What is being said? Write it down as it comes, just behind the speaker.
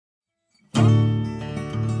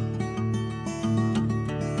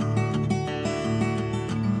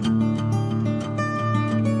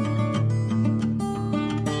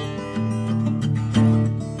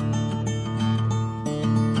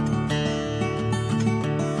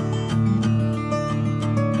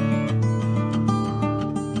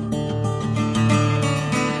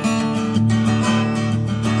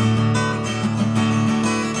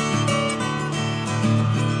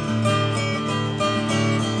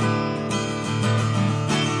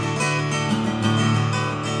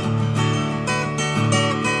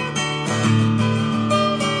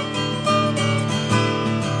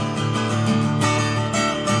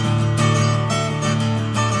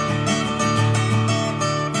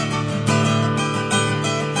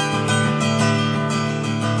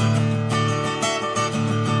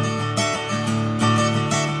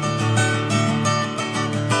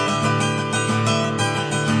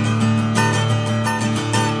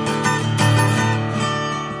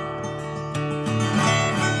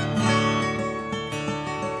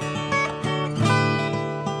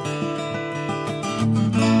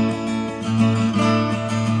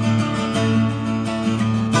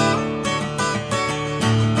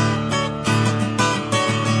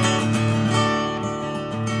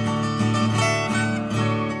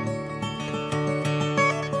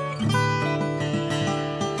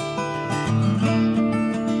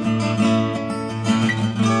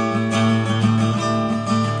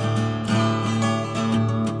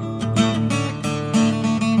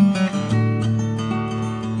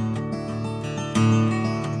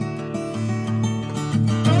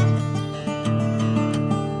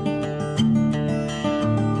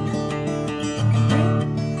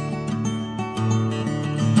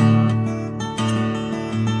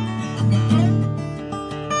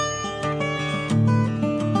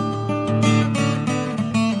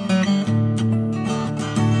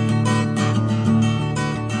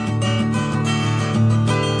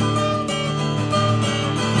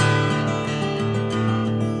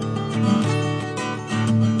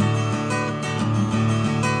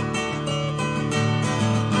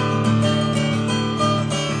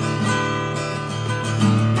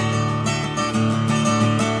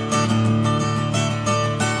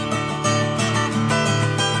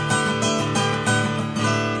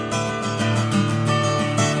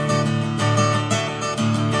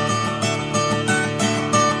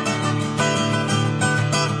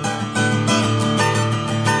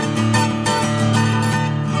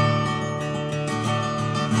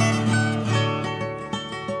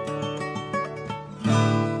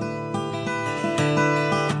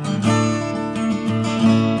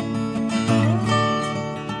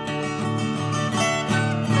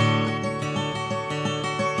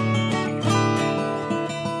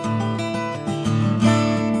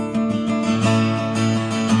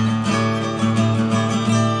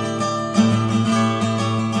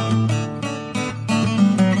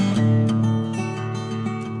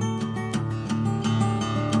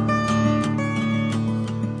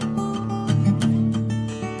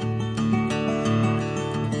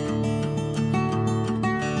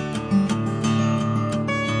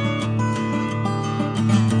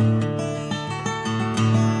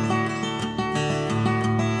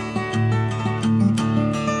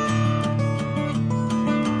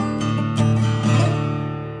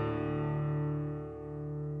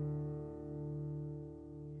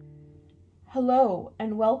Hello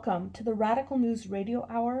and welcome to the Radical News Radio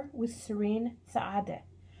Hour with Serene Saadeh.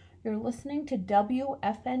 You're listening to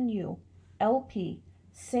WFNU LP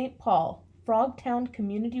St. Paul Frogtown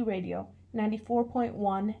Community Radio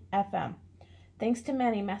 94.1 FM. Thanks to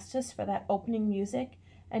Manny Mestis for that opening music,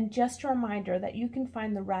 and just a reminder that you can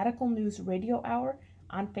find the Radical News Radio Hour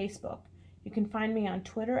on Facebook. You can find me on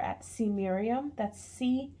Twitter at CMiriam, that's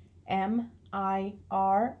CMIRIAM,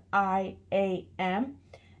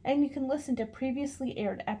 and you can listen to previously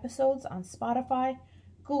aired episodes on Spotify,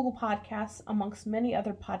 Google Podcasts, amongst many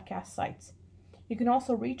other podcast sites. You can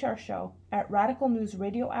also reach our show at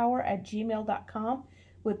radicalnewsradiohour@gmail.com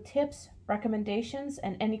with tips, recommendations,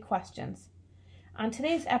 and any questions. On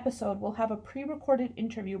today's episode, we'll have a pre-recorded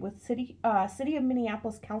interview with City of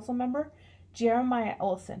Minneapolis Council member Jeremiah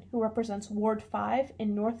Ellison, who represents Ward 5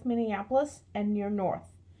 in North Minneapolis and near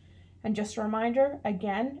North. And just a reminder,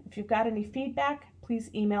 again, if you've got any feedback,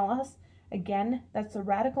 please email us. Again, that's the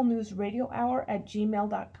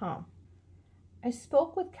radicalnewsradiohour@gmail.com. I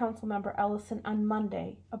spoke with Councilmember Ellison on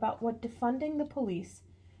Monday about what defunding the police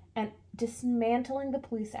and dismantling the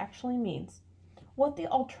police actually means, what the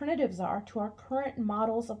alternatives are to our current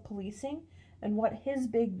models of policing, and what his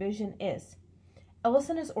big vision is.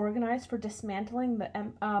 Ellison has organized for dismantling the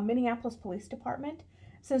Minneapolis Police Department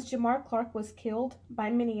since Jamar Clark was killed by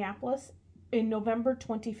Minneapolis in November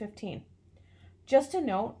 2015. Just a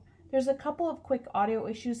note, there's a couple of quick audio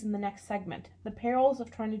issues in the next segment, the perils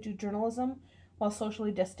of trying to do journalism while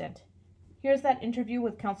socially distant. Here's that interview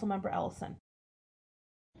with Councilmember Ellison.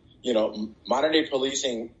 You know, modern day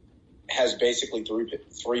policing has basically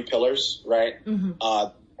three pillars, right?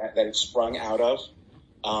 That it's sprung out of.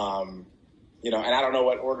 You know, and I don't know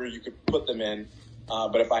what order you could put them in.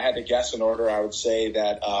 But if I had to guess an order, I would say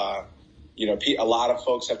that, you know, a lot of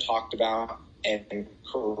folks have talked about and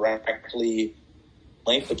correctly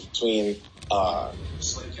linked between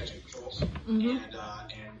slave catching patrols and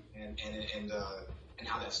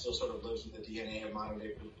how that still sort of lives in the DNA of modern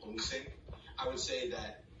day policing. I would say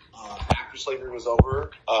that after slavery was over,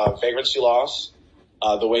 vagrancy laws,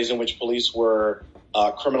 the ways in which police were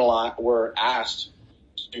asked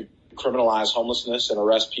to criminalize homelessness and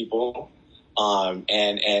arrest people. And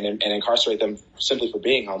incarcerate them simply for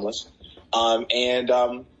being homeless,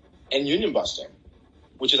 and union busting,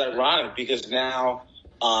 which is ironic because now,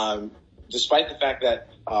 despite the fact that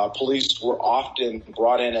police were often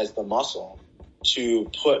brought in as the muscle to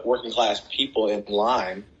put working class people in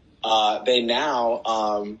line, they now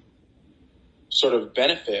sort of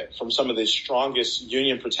benefit from some of the strongest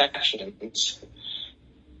union protections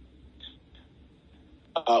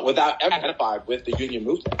without ever identified with the union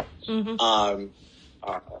movement.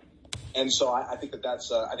 And so I think that's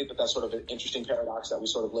sort of an interesting paradox that we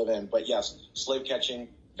sort of live in. But yes, slave catching,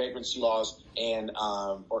 vagrancy laws, and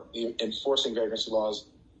or enforcing vagrancy laws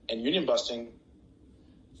and union busting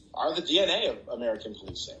are the DNA of American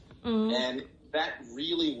policing, and that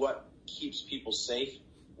really what keeps people safe.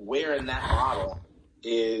 Where in that model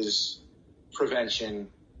is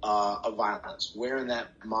prevention of violence? Where in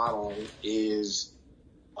that model is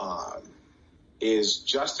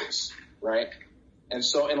justice, right? And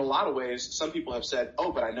so in a lot of ways, some people have said,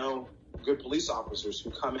 oh, but I know good police officers who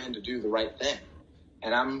come in to do the right thing.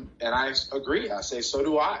 And I agree. I say, so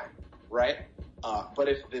do I, right? But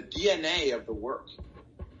if the DNA of the work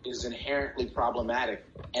is inherently problematic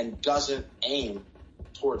and doesn't aim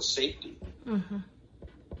towards safety,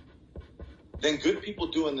 then good people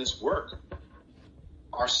doing this work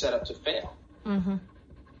are set up to fail. And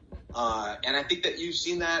I think that you've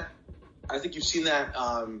seen that. I think you've seen that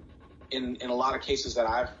in a lot of cases that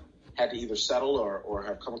I've had to either settle or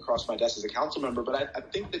have come across my desk as a council member. But I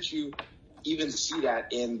think that you even see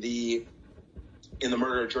that in the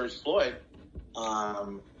murder of George Floyd,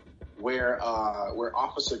 where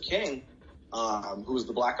Officer King, who was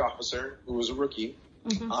the black officer who was a rookie,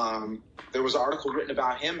 there was an article written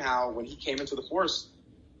about him, how when he came into the force,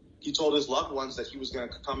 he told his loved ones that he was going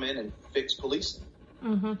to come in and fix policing.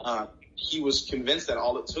 He was convinced that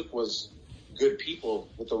all it took was good people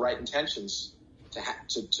with the right intentions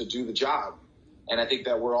to do the job. And I think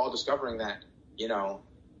that we're all discovering that, you know,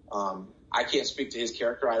 I can't speak to his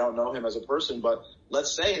character. I don't know him as a person, but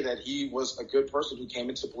let's say that he was a good person who came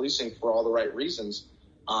into policing for all the right reasons.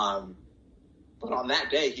 But on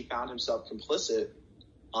that day, he found himself complicit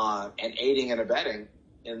and aiding and abetting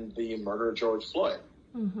in the murder of George Floyd.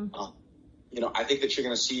 You know, I think that you're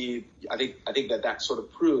going to see, I think that sort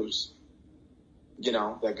of proves, you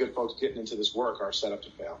know, that good folks getting into this work are set up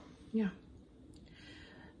to fail. Yeah.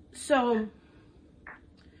 So,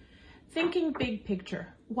 thinking big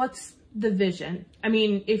picture, what's the vision? I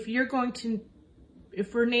mean, if you're going to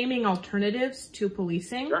if we're naming alternatives to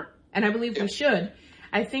policing, Sure. and I believe we should,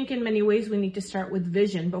 I think in many ways we need to start with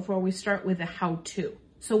vision before we start with the how-to.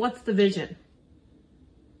 So what's the vision?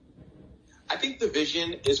 I think the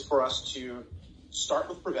vision is for us to start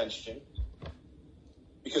with prevention,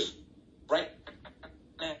 because right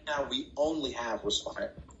now we only have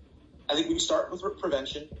response. I think we start with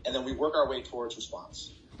prevention and then we work our way towards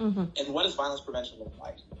response. Mm-hmm. And what does violence prevention look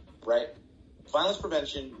like, right? Violence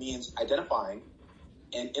prevention means identifying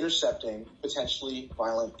and intercepting potentially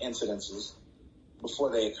violent incidences before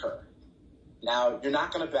they occur. Now, you're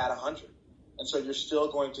not going to bat 100. And so you're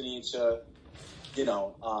still going to need to,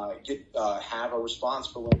 have a response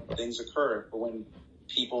for when things occur, for when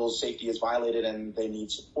people's safety is violated and they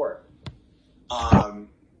need support.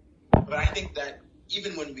 But I think that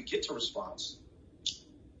even when we get to response,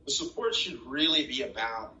 the support should really be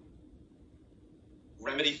about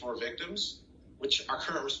remedy for victims, which our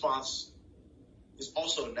current response is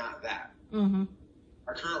also not that. Mm-hmm.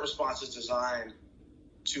 Our current response is designed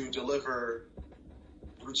to deliver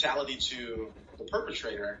brutality to the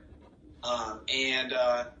perpetrator, and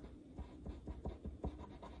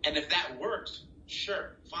if that worked,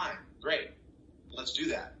 sure, fine, great, let's do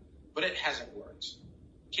that. But it hasn't worked.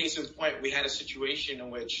 Case in point, we had a situation in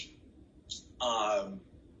which,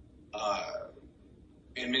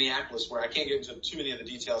 in Minneapolis, where I can't get into too many of the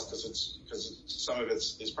details because some of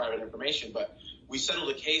it's private information, but we settled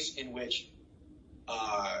a case in which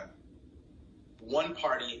one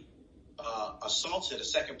party assaulted a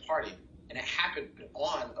second party, and it happened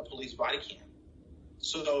on a police body cam.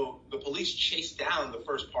 So the police chased down the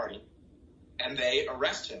first party, and they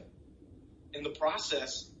arrest him. In the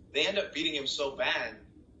process, they end up beating him so bad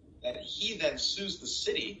that he then sues the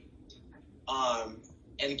city and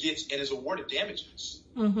is awarded damages,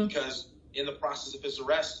 mm-hmm. because in the process of his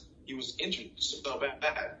arrest, he was injured so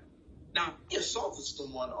bad. Now, he assaulted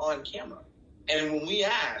someone on camera. And when we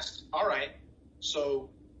asked, all right, so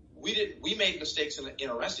we made mistakes in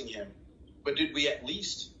arresting him, but did we at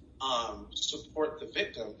least support the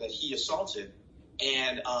victim that he assaulted?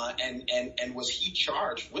 And was he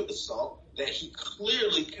charged with assault that he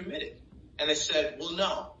clearly committed? And they said, well,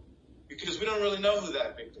 no, because we don't really know who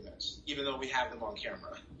that victim is, even though we have them on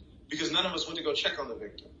camera, because none of us went to go check on the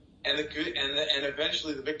victim. And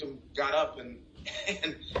eventually the victim got up and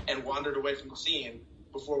wandered away from the scene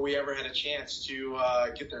before we ever had a chance to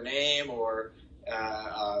get their name or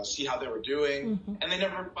see how they were doing. Mm-hmm. And they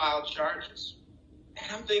never filed charges.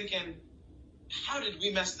 And I'm thinking, how did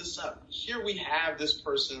we mess this up? Here we have this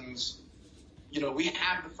person's, we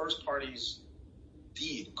have the first party's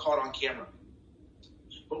deed caught on camera.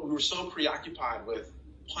 But we were so preoccupied with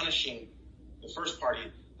punishing the first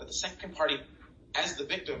party that the second party, as the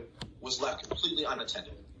victim, was left completely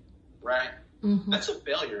unattended, right? Mm-hmm. That's a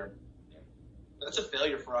failure. That's a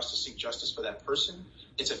failure for us to seek justice for that person.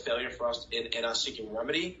 It's a failure for us in us seeking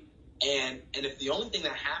remedy. And if the only thing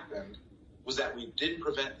that happened was that we didn't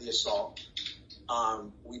prevent the assault,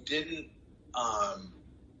 we didn't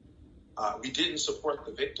support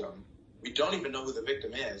the victim, we don't even know who the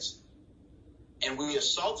victim is, and we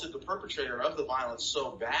assaulted the perpetrator of the violence so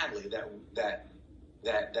badly that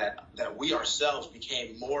we ourselves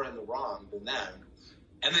became more in the wrong than them,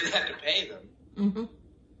 and then had to pay them. Mm-hmm.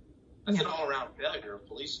 That's an all-around failure of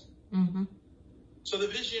policing. Mm-hmm. So the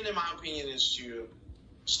vision, in my opinion, is to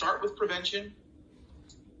start with prevention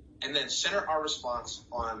and then center our response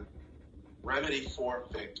on remedy for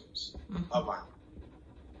victims of violence.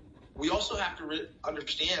 We also have to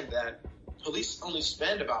understand that police only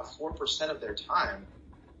spend about 4% of their time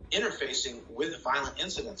interfacing with violent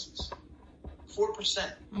incidences.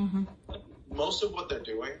 4%. Mm-hmm. Most of what they're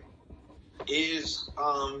doing is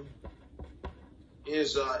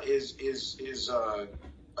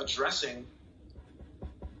addressing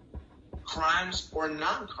crimes or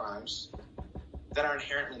non-crimes that are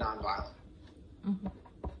inherently nonviolent. Mm-hmm.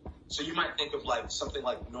 So you might think of something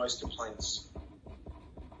like noise complaints,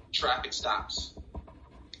 traffic stops,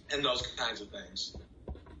 and those kinds of things.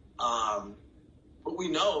 But we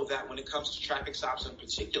know that when it comes to traffic stops in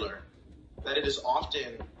particular, that it is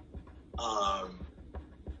often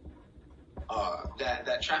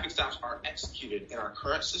that traffic stops are executed in our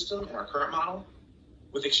current system, in our current model,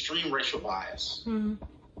 with extreme racial bias. Mm-hmm.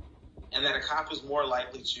 And that a cop is more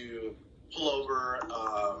likely to pull over,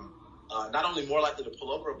 not only more likely to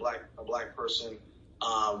pull over a black person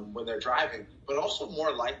when they're driving, but also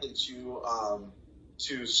more likely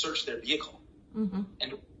to search their vehicle, mm-hmm.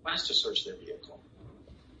 and request to search their vehicle.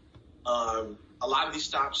 A lot of these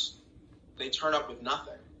stops, they turn up with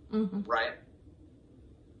nothing, mm-hmm. right?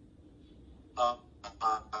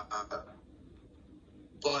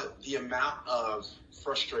 But the amount of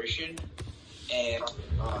frustration and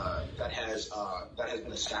that has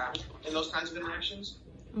been established in those kinds of interactions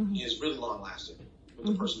is really long lasting with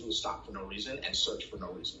the person who was stopped for no reason and searched for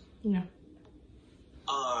no reason. Yeah.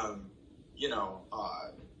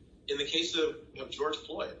 In the case of George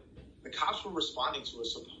Floyd, the cops were responding to a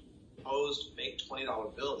supposed fake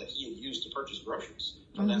 $20 bill that he had used to purchase groceries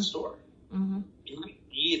from that store. Do we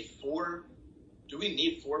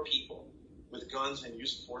need four people with guns and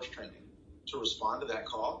use of force training to respond to that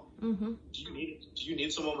call? Do you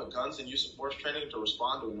need someone with guns and use of force training to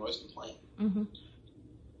respond to a noise complaint?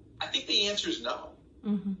 I think the answer is no,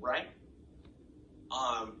 right?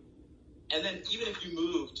 And then even if you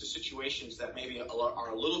move to situations that maybe are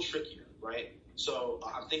a little trickier, right? So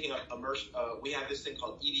I'm thinking we have this thing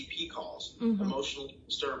called EDP calls, emotionally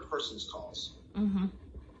disturbed persons calls.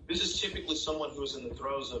 This is typically someone who is in the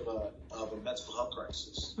throes of a mental health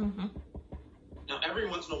crisis. Now, every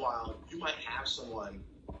once in a while, you might have someone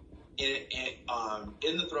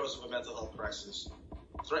in the throes of a mental health crisis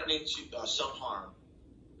threatening to self-harm,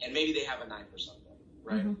 and maybe they have a knife or something,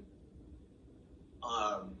 right?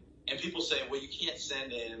 And people say, well, you can't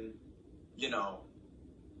send in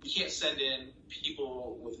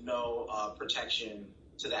people with no protection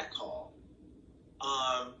to that call.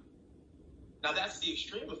 Now, that's the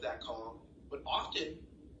extreme of that call, but often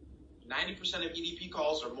 90% of EDP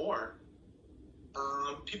calls or more,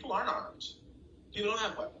 people aren't armed. People don't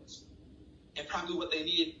have weapons. And probably what they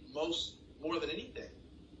need more than anything,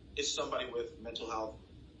 is somebody with mental health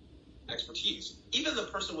expertise. Even the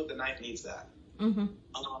person with the knife needs that.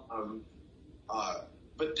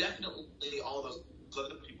 But definitely all those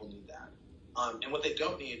other people need that. And what they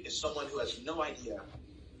don't need is someone who has no idea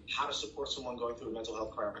how to support someone going through a mental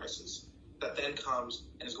health crisis that then comes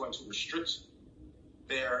and is going to restrict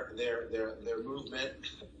their movement,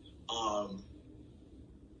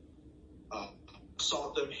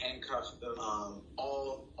 assault them, handcuff them,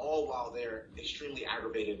 all while they're extremely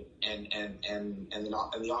aggravated and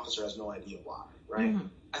the officer has no idea why, right?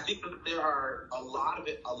 I think that there are a lot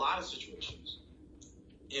of situations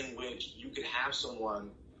in which you could have someone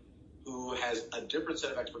who has a different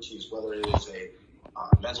set of expertise, whether it is a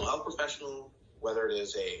mental health professional, whether it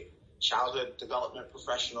is a childhood development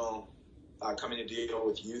professional coming to deal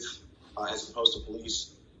with youth as opposed to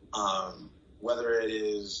police, whether it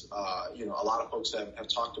is, a lot of folks have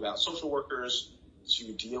talked about social workers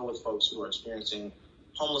to deal with folks who are experiencing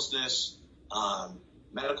homelessness,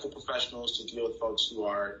 medical professionals to deal with folks who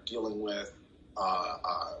are dealing with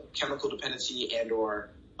chemical dependency and or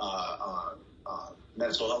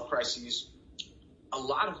mental health crises. A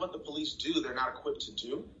lot of what the police do, they're not equipped to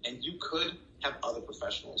do, and you could have other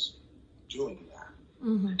professionals doing that.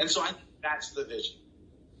 And so I think that's the vision.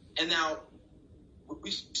 And now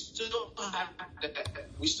we still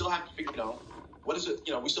have to figure out what is it.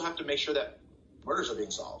 We still have to make sure that murders are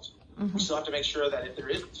being solved. We still have to make sure that if there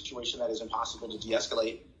is a situation that is impossible to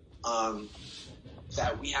de-escalate,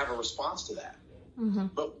 that we have a response to that.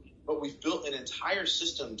 But we've built an entire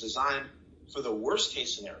system designed for the worst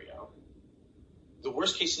case scenario. The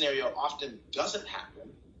worst case scenario often doesn't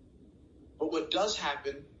happen. But what does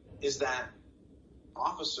happen is that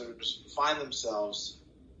officers find themselves,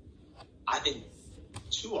 I think,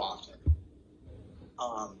 too often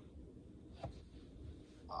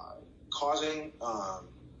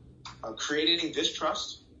creating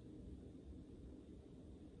distrust,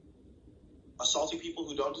 assaulting people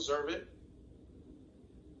who don't deserve it,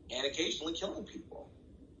 and occasionally killing people.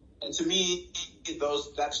 And to me,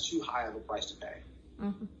 that's too high of a price to pay.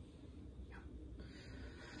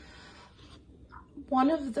 One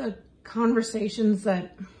of the conversations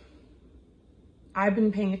that I've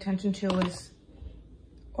been paying attention to is,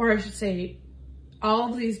 or I should say, all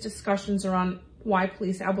of these discussions around why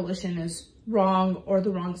police abolition is wrong or the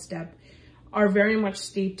wrong step are very much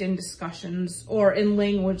steeped in discussions or in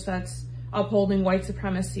language that's upholding white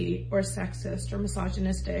supremacy or sexist or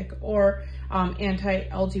misogynistic or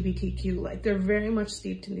anti-LGBTQ. Like, they're very much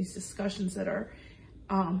steeped in these discussions that are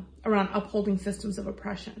around upholding systems of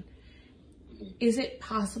oppression. Is it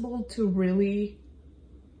possible to really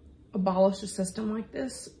abolish a system like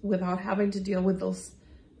this without having to deal with those,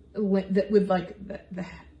 with like the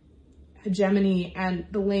hegemony and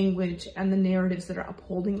the language and the narratives that are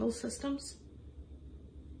upholding those systems?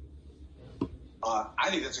 I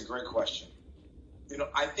think that's a great question.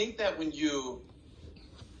 I think that when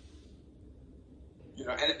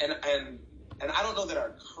and I don't know that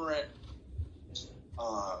our current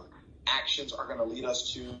actions are going to lead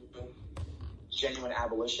us to genuine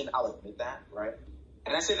abolition. I'll admit that, right?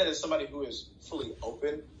 And I say that as somebody who is fully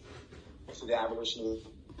open to the abolition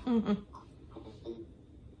of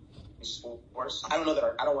force. I don't know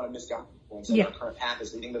that I don't want to misguide people and say our current path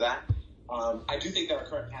is leading to that. I do think that our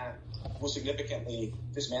current path will significantly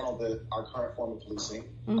dismantle our current form of policing.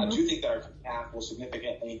 I do think that our path will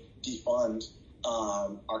significantly defund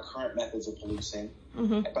our current methods of policing.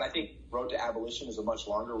 But I think road to abolition is a much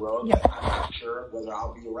longer road that I'm not sure whether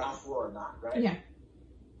I'll be around for or not, right? Yeah.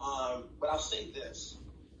 But I'll say this.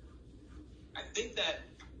 I think that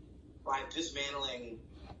by dismantling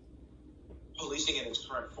policing in its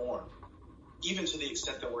current form, even to the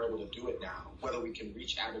extent that we're able to do it now, whether we can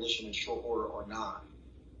reach abolition in short order or not,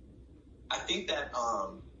 I think that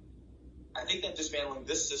dismantling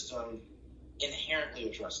this system inherently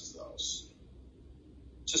addresses those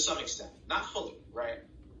to some extent, not fully, right?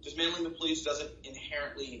 Dismantling the police doesn't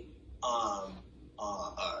inherently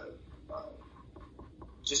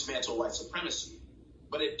dismantle white supremacy,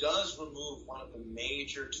 but it does remove one of the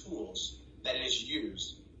major tools that is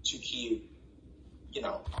used to keep,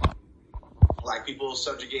 Black people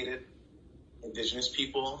subjugated, indigenous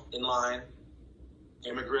people in line,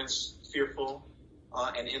 immigrants fearful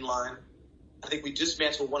and in line. I think we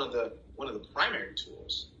dismantle one of the primary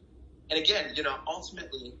tools. And again,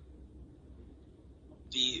 ultimately,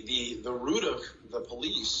 the root of the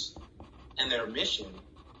police and their mission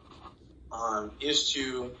is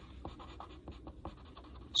to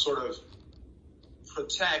sort of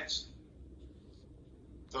protect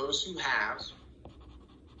those who have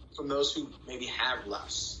from those who maybe have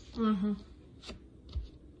less.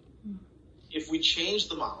 If we change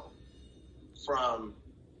the model from,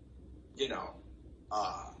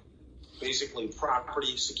 basically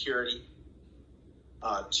property security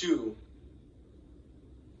to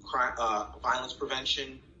violence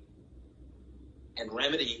prevention and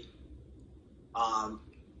remedy, then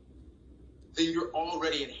you're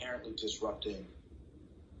already inherently disrupting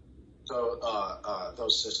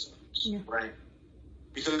those systems, right?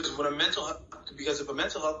 Because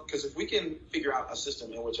if we can figure out a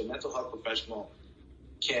system in which a mental health professional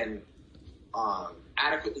can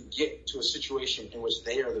adequately get to a situation in which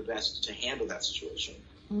they are the best to handle that situation,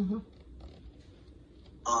 then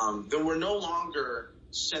we're no longer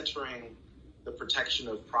centering the protection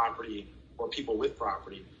of property or people with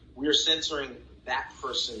property. We are centering that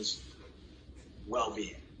person's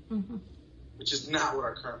well-being, which is not what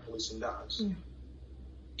our current policing does.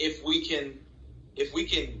 If we can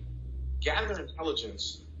gather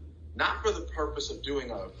intelligence, not for the purpose of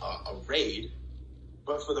doing a raid,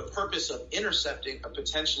 but for the purpose of intercepting a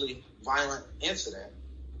potentially violent incident,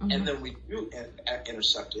 and then we do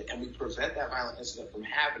intercept it, and we prevent that violent incident from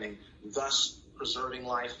happening, thus preserving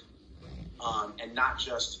life, and not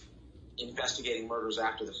just investigating murders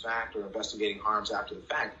after the fact or investigating harms after the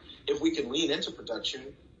fact. If we can lean into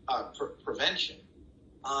prevention,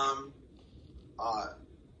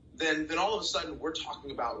 then all of a sudden we're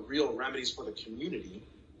talking about real remedies for the community,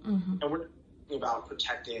 and we're talking about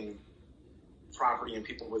protecting property and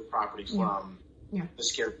people with property from the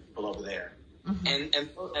scared people over there. And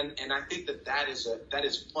I think that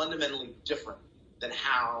is fundamentally different than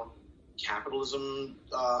how capitalism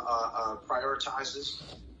prioritizes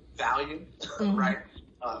value, right?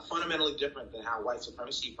 Fundamentally different than how white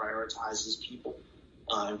supremacy prioritizes people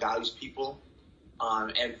and values people,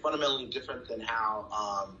 and fundamentally different than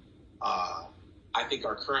how I think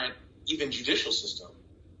our current even judicial system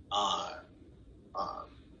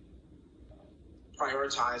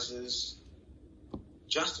prioritizes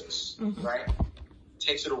justice, right?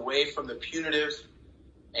 Takes it away from the punitive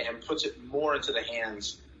and puts it more into the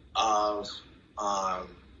hands of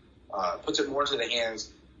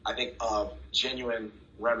I think, of genuine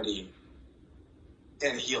remedy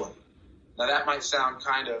and healing. Now that might sound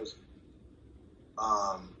kind of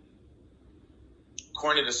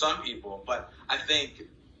corny to some people, but I think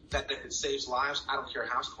that if it saves lives, I don't care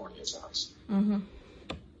how corny it sounds. I'm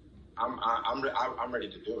ready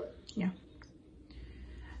to do it. Yeah.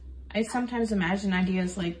 I sometimes imagine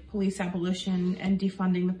ideas like police abolition and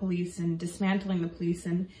defunding the police and dismantling the police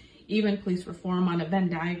and even police reform on a Venn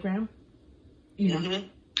diagram,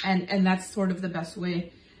 and that's sort of the best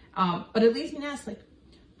way. But it leads me to ask,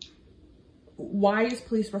 why is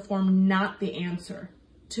police reform not the answer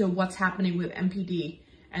to what's happening with MPD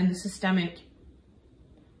and the systemic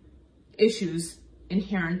issues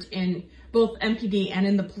inherent in both MPD and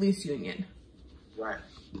in the police union? Right.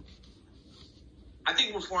 I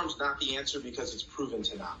think reform's not the answer because it's proven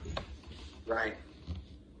to not be, right?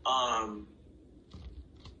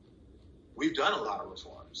 We've done a lot of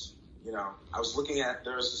reforms. I was looking at,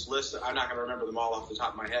 there's this list, I'm not going to remember them all off the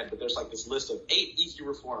top of my head, but there's this list of 8 easy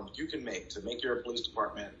reforms you can make to make your police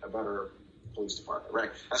department a better police department,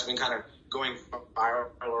 right? That's been kind of going viral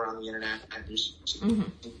around the internet.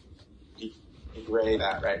 degrade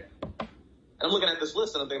that, right? And I'm looking at this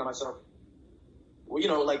list and I'm thinking to myself,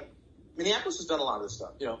 well, like Minneapolis has done a lot of this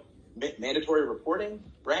stuff, mandatory reporting,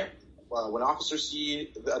 right? When officers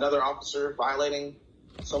see another officer violating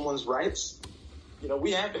someone's rights,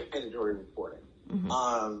 we have mandatory reporting.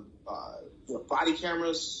 Mm-hmm. Body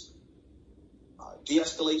cameras,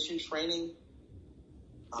 de-escalation training.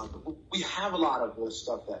 We have a lot of this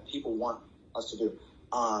stuff that people want us to do.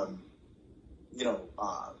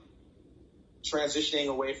 Transitioning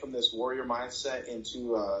away from this warrior mindset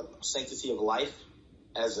into sanctity of life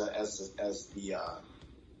as the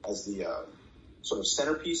sort of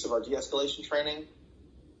centerpiece of our de-escalation training.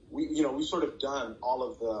 We've sort of done all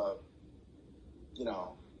of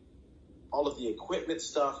the equipment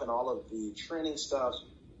stuff and all of the training stuff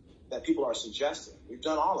that people are suggesting. We've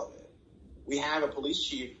done all of it. We have a police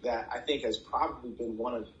chief that I think has probably been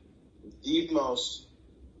one of the most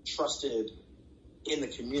trusted in the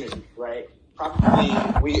community, right?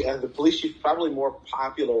 The police chief probably more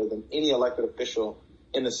popular than any elected official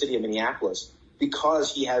in the city of Minneapolis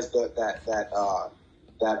because he has because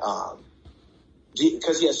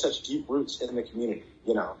he has such deep roots in the community,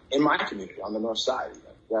 in my community on the north side,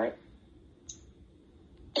 right?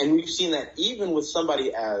 And we've seen that even with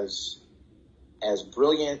somebody as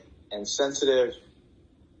brilliant and sensitive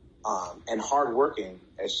and hardworking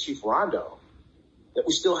as Chief Rondo, that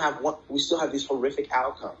we still have these horrific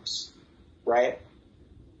outcomes, right?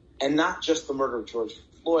 And not just the murder of George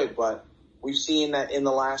Floyd, but we've seen that in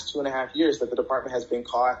the last 2.5 years that the department has been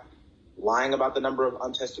caught lying about the number of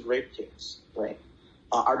untested rape kits, right?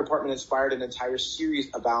 Our department inspired an entire series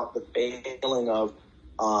about the failing of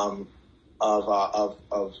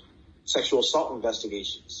sexual assault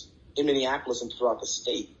investigations in Minneapolis and throughout the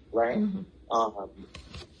state, right? Mm-hmm.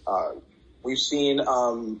 We've seen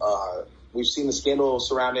the scandal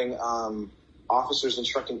surrounding officers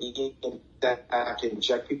instructing that to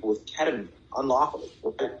inject people with ketamine unlawfully,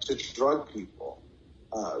 right, to drug people.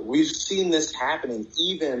 We've seen this happening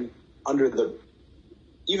even under the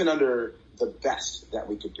best that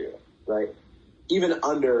we could do, right? Even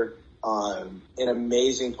under an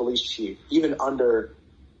amazing police chief, even under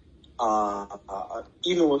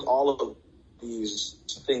even with all of these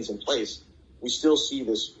things in place, we still see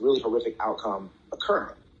this really horrific outcome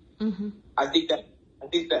occurring. Mm-hmm. I think that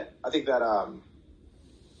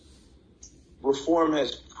reform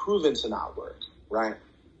has proven to not work, right?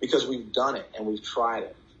 Because we've done it and we've tried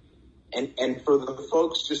it. And for the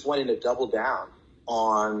folks just wanting to double down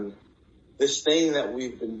on this thing that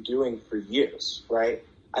we've been doing for years, right?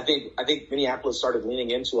 I think Minneapolis started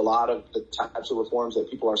leaning into a lot of the types of reforms that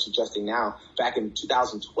people are suggesting now back in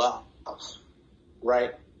 2012,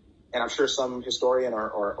 right? And I'm sure some historian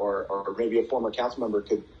or maybe a former council member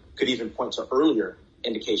could even point to earlier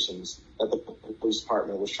indications that the police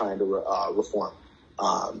department was trying to reform,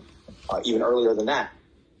 even earlier than that.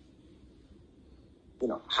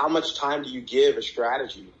 How much time do you give a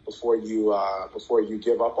strategy before you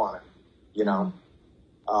give up on it?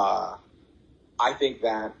 I think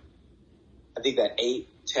that 8,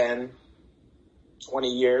 10,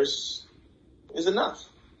 20 years is enough.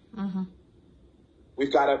 Mm-hmm.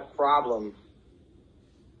 We've got a problem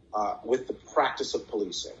with the practice of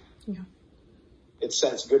policing. Yeah. It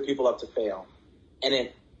sets good people up to fail, and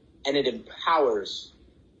it empowers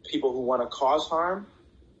people who want to cause harm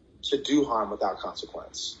to do harm without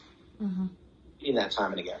consequence. Mm-hmm. Seen that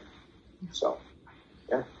time and again. Yeah. So,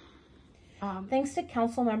 yeah. Thanks to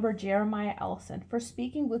Councilmember Jeremiah Ellison for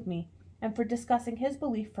speaking with me and for discussing his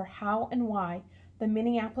belief for how and why the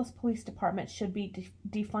Minneapolis Police Department should be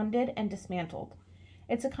defunded and dismantled.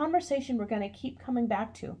 It's a conversation we're going to keep coming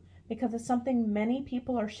back to because it's something many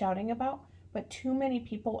people are shouting about, but too many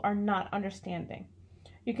people are not understanding.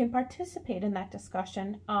 You can participate in that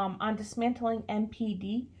discussion on dismantling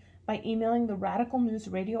MPD by emailing the Radical News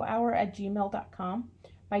Radio Hour at gmail.com,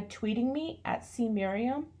 by tweeting me at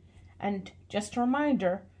cmiriam. And just a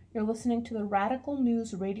reminder, you're listening to the Radical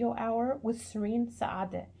News Radio Hour with Serene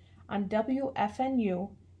Saadeh on WFNU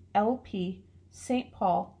LP St.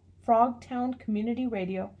 Paul Frogtown Community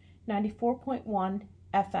Radio 94.1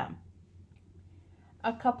 FM.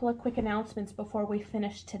 A couple of quick announcements before we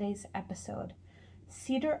finish today's episode.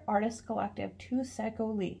 Cedar Artist Collective 2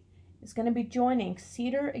 Seko Lee is going to be joining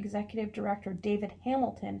Cedar Executive Director David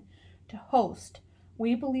Hamilton to host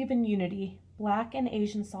We Believe in Unity, Black and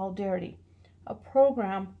Asian Solidarity, a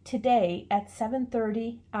program today at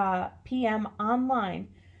 7:30 p.m. online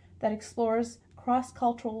that explores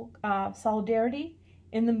cross-cultural solidarity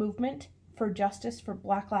in the movement for justice for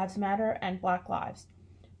Black Lives Matter and Black Lives.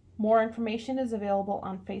 More information is available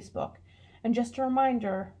on Facebook. And just a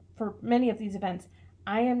reminder, for many of these events,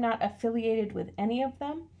 I am not affiliated with any of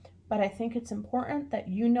them, but I think it's important that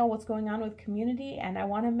you know what's going on with community, and I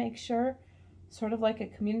want to make sure, sort of like a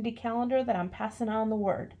community calendar, that I'm passing on the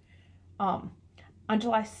word. On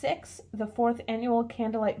July 6th, the 4th annual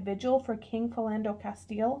Candlelight Vigil for King Philando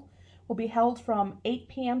Castile will be held from 8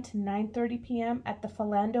 p.m. to 9:30 p.m. at the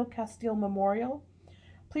Philando Castile Memorial.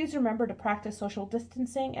 Please remember to practice social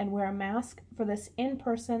distancing and wear a mask for this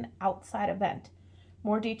in-person outside event.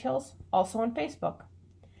 More details also on Facebook.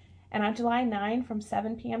 And on July 9, from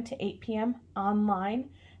 7 p.m. to 8 p.m. online,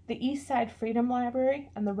 the Eastside Freedom Library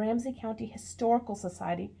and the Ramsey County Historical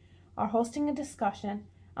Society are hosting a discussion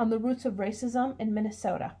on the roots of racism in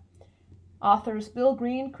Minnesota. Authors Bill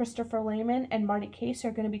Green, Christopher Lehman, and Marty Case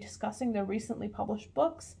are going to be discussing their recently published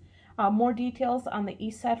books. More details on the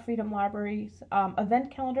Eastside Freedom Library's event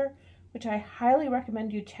calendar, which I highly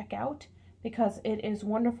recommend you check out because it is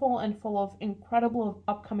wonderful and full of incredible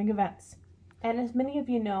upcoming events. And as many of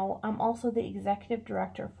you know, I'm also the executive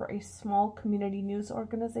director for a small community news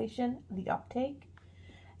organization, The Uptake.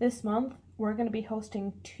 This month, we're going to be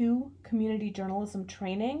hosting 2 community journalism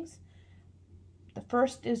trainings. The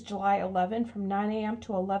first is July 11 from 9 a.m.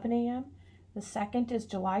 to 11 a.m. The second is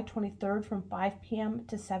July 23rd from 5 p.m.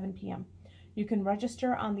 to 7 p.m. You can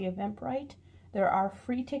register on the Eventbrite. There are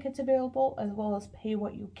free tickets available as well as pay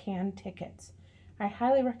what you can tickets. I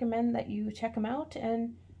highly recommend that you check them out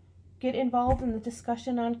and get involved in the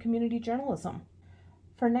discussion on community journalism.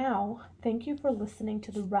 For now, thank you for listening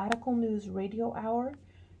to the Radical News Radio Hour.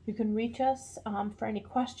 You can reach us for any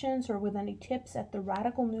questions or with any tips at the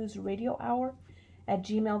Radical News Radio Hour at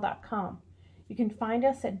gmail.com. You can find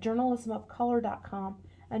us at journalismofcolor.com,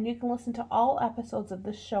 and you can listen to all episodes of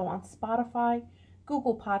this show on Spotify,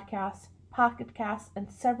 Google Podcasts, Pocket Casts, and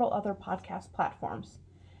several other podcast platforms.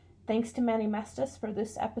 Thanks to Manny Mestis for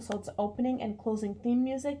this episode's opening and closing theme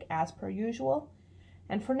music, as per usual.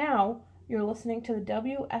 And for now, you're listening to the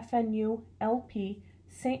WFNU LP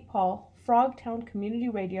St. Paul Frogtown Community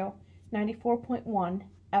Radio 94.1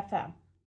 FM.